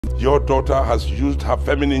Your daughter has used her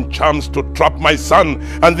feminine charms to trap my son,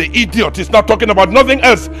 and the idiot is now talking about nothing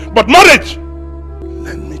else but marriage!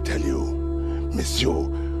 Let me tell you, Monsieur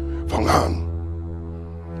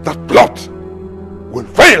Vangan, that plot will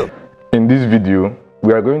fail! In this video,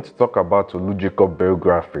 we are going to talk about Olu Jacobs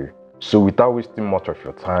biography. So without wasting much of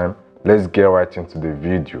your time, let's get right into the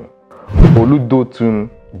video. Olu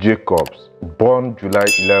Jacobs, born July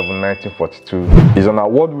 11, 1942, is an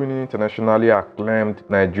award-winning, internationally acclaimed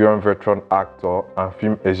Nigerian veteran actor and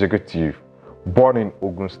film executive, born in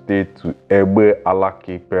Ogun State to Egbe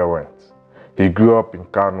Alake parents. He grew up in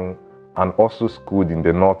Kano and also schooled in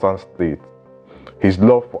the northern state. His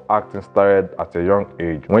love for acting started at a young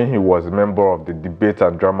age when he was a member of the Debate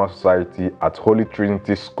and Drama Society at Holy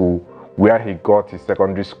Trinity School, where he got his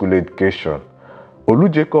secondary school education.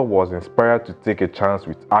 Olu Jacobs was inspired to take a chance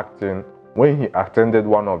with acting when he attended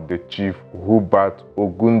one of the Chief Hubert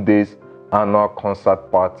Ogunde's annual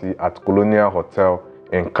concert party at Colonial Hotel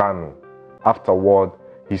in Kano. Afterward,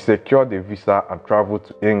 he secured a visa and traveled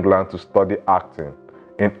to England to study acting.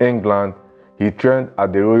 In England, he trained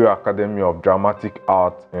at the Royal Academy of Dramatic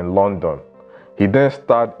Art in London. He then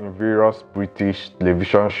starred in various British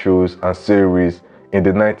television shows and series in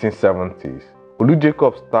the 1970s. Olu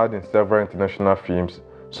Jacobs starred in several international films,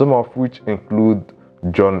 some of which include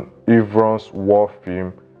John Evron's war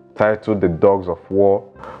film titled The Dogs of War,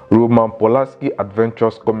 Roman Polanski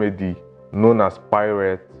adventurous comedy known as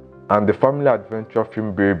Pirates, and the family adventure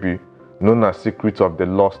film Baby known as Secrets of the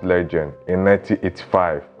Lost Legend in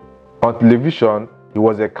 1985. On television, he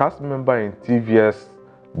was a cast member in TVS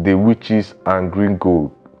The Witches and Green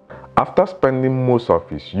Gold. After spending most of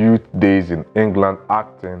his youth days in England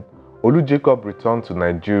acting, Olu Jacobs returned to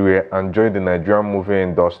Nigeria and joined the Nigerian movie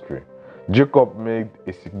industry. Jacobs made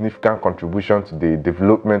a significant contribution to the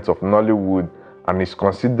development of Nollywood and is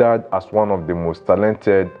considered as one of the most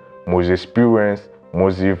talented, most experienced,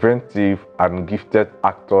 most inventive, and gifted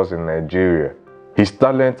actors in Nigeria. His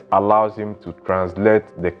talent allows him to translate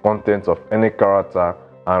the content of any character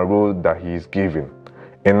and role that he is given.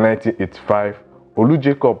 In 1985, Olu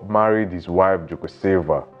Jacobs married his wife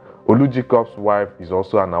Jokoseva. Olu Jacobs' wife is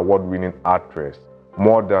also an award-winning actress,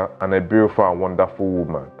 mother, and a beautiful and wonderful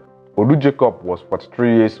woman. Olu Jacobs was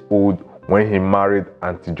 43 years old when he married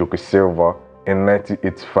Auntie Jokoseva in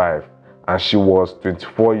 1985, and she was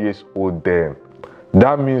 24 years old then.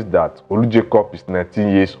 That means that Olu Jacobs is 19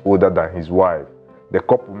 years older than his wife. The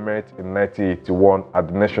couple met in 1981 at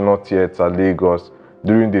the National Theatre, Lagos,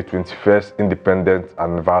 during the 21st Independence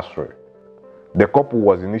anniversary. The couple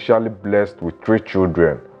was initially blessed with 3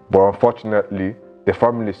 children, but unfortunately, the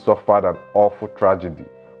family suffered an awful tragedy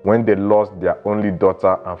when they lost their only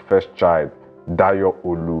daughter and first child, Dayo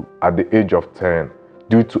Olu, at the age of 10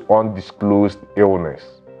 due to undisclosed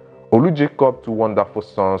illness. Olu Jacobs' 2 wonderful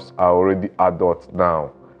sons are already adults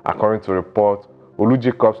now. According to reports, Olu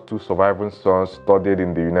Jacobs' 2 surviving sons studied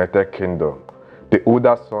in the United Kingdom. The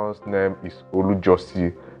older son's name is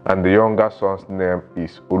Olujosi and the younger son's name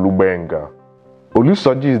is Olugbenga.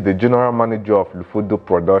 Olusoji is the general manager of Lufodo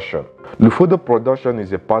Production. Lufodo Production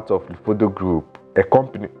is a part of Lufodo Group, a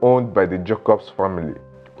company owned by the Jacobs family.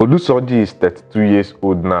 Olusoji is 32 years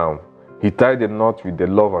old now. He tied a knot with the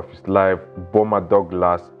love of his life, Boma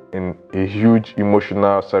Douglas, in a huge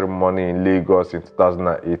emotional ceremony in Lagos in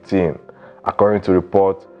 2018. According to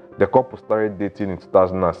reports, the couple started dating in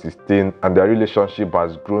 2016 and their relationship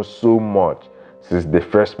has grown so much since they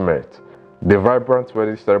first met. The vibrant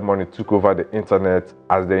wedding ceremony took over the internet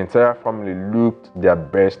as the entire family looked their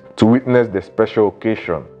best to witness the special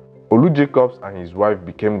occasion. Olu Jacobs and his wife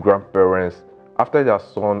became grandparents after their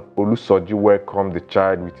son Olusoji welcomed the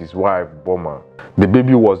child with his wife Boma. The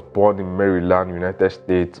baby was born in Maryland, United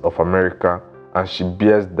States of America, and she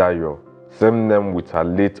bears Dayo, same name with her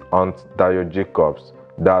late aunt Dayo Jacobs,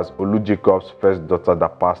 that's Olu Jacobs' first daughter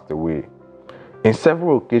that passed away. In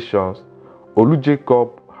several occasions, Olu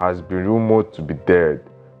Jacobs has been rumored to be dead,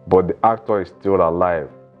 but the actor is still alive.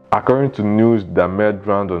 According to news that made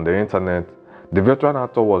round on the internet, the veteran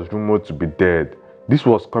actor was rumored to be dead. This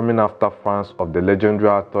was coming after fans of the legendary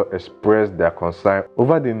actor expressed their concern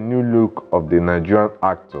over the new look of the Nigerian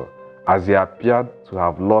actor, as he appeared to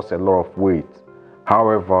have lost a lot of weight.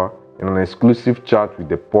 However, in an exclusive chat with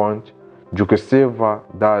The Punch, Jokoseva,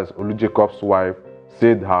 that is Olu Jacobs' wife,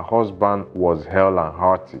 said her husband was hale and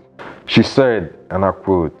hearty. She said, and I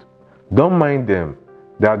quote, "Don't mind them,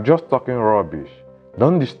 they are just talking rubbish.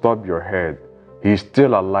 Don't disturb your head. He is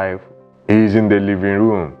still alive. He is in the living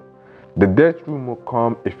room." The death rumor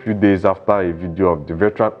came a few days after a video of the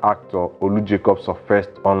veteran actor Olu Jacobs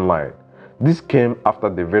surfaced online. This came after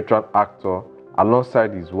the veteran actor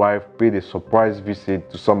alongside his wife, paid a surprise visit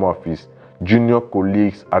to some of his junior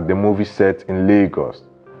colleagues at the movie set in Lagos.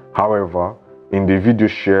 However, in the video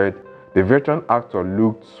shared, the veteran actor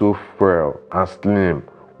looked so frail and slim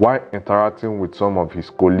while interacting with some of his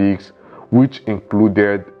colleagues, which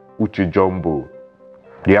included Uche Jumbo.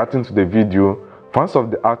 Reacting to the video, fans of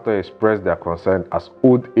the actor expressed their concern as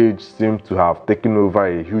old age seemed to have taken over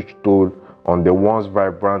a huge toll on the once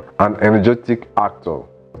vibrant and energetic actor.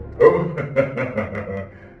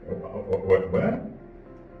 What?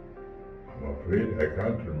 I'm afraid I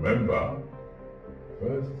can't remember.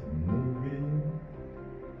 First movie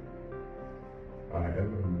I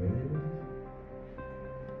ever made.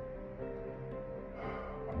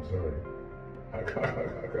 I'm sorry. I can't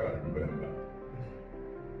remember.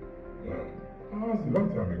 It's a long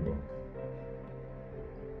time ago.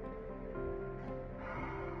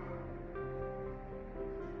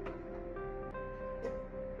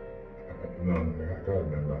 No, I can't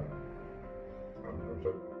remember. I'm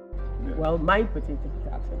sorry. Yeah. Well, mind potato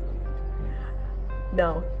potato.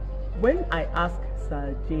 Now, when I ask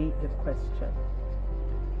Sir J a question,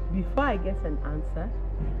 before I get an answer,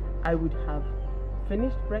 I would have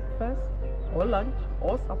finished breakfast or lunch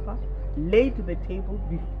or supper, laid the table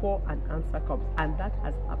before an answer comes, and that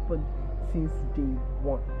has happened since day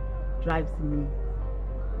one. Drives me.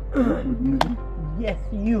 Yes,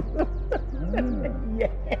 you. Yeah.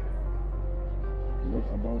 Yes. What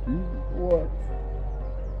about you? What?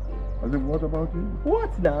 I said, what about you?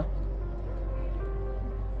 What now?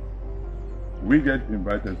 We get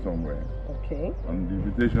invited somewhere. Okay. And the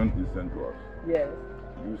invitation is sent to us. Yes.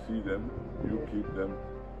 You see them, you keep them,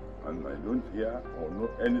 and I don't hear or know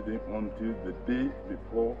anything until the day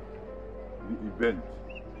before the event.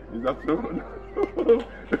 Is that so?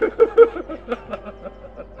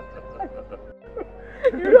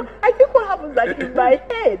 I think what happens that in my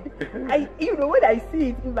head, when I see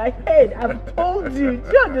it in my head, I've told you.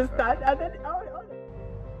 Do you understand? And then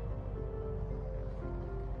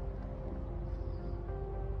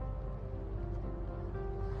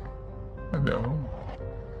and they're home.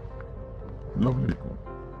 Lovely people.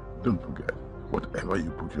 Don't forget, whatever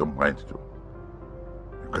you put your mind to,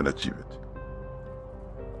 you can achieve it.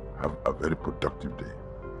 Have a very productive day.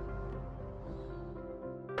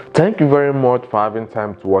 Thank you very much for having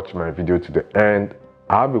time to watch my video to the end.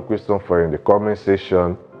 I have a question for you in the comment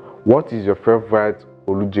section. What is your favorite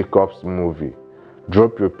Olu Jacobs movie?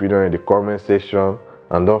 Drop your opinion in the comment section,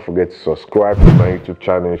 and don't forget to subscribe to my YouTube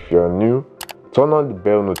channel if you're new. Turn on the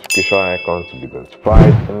bell notification icon to be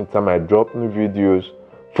notified anytime I drop new videos.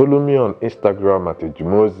 Follow me on Instagram at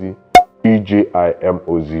Ejimozi,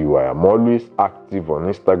 EJIMOZY. I'm always active on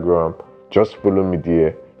Instagram. Just follow me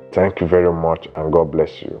there. Thank you very much, and God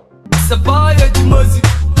bless you. It's a Ejimozi.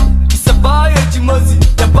 It's a Ejimozi.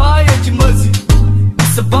 The Ejimozi.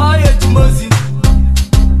 It's a Ejimozi.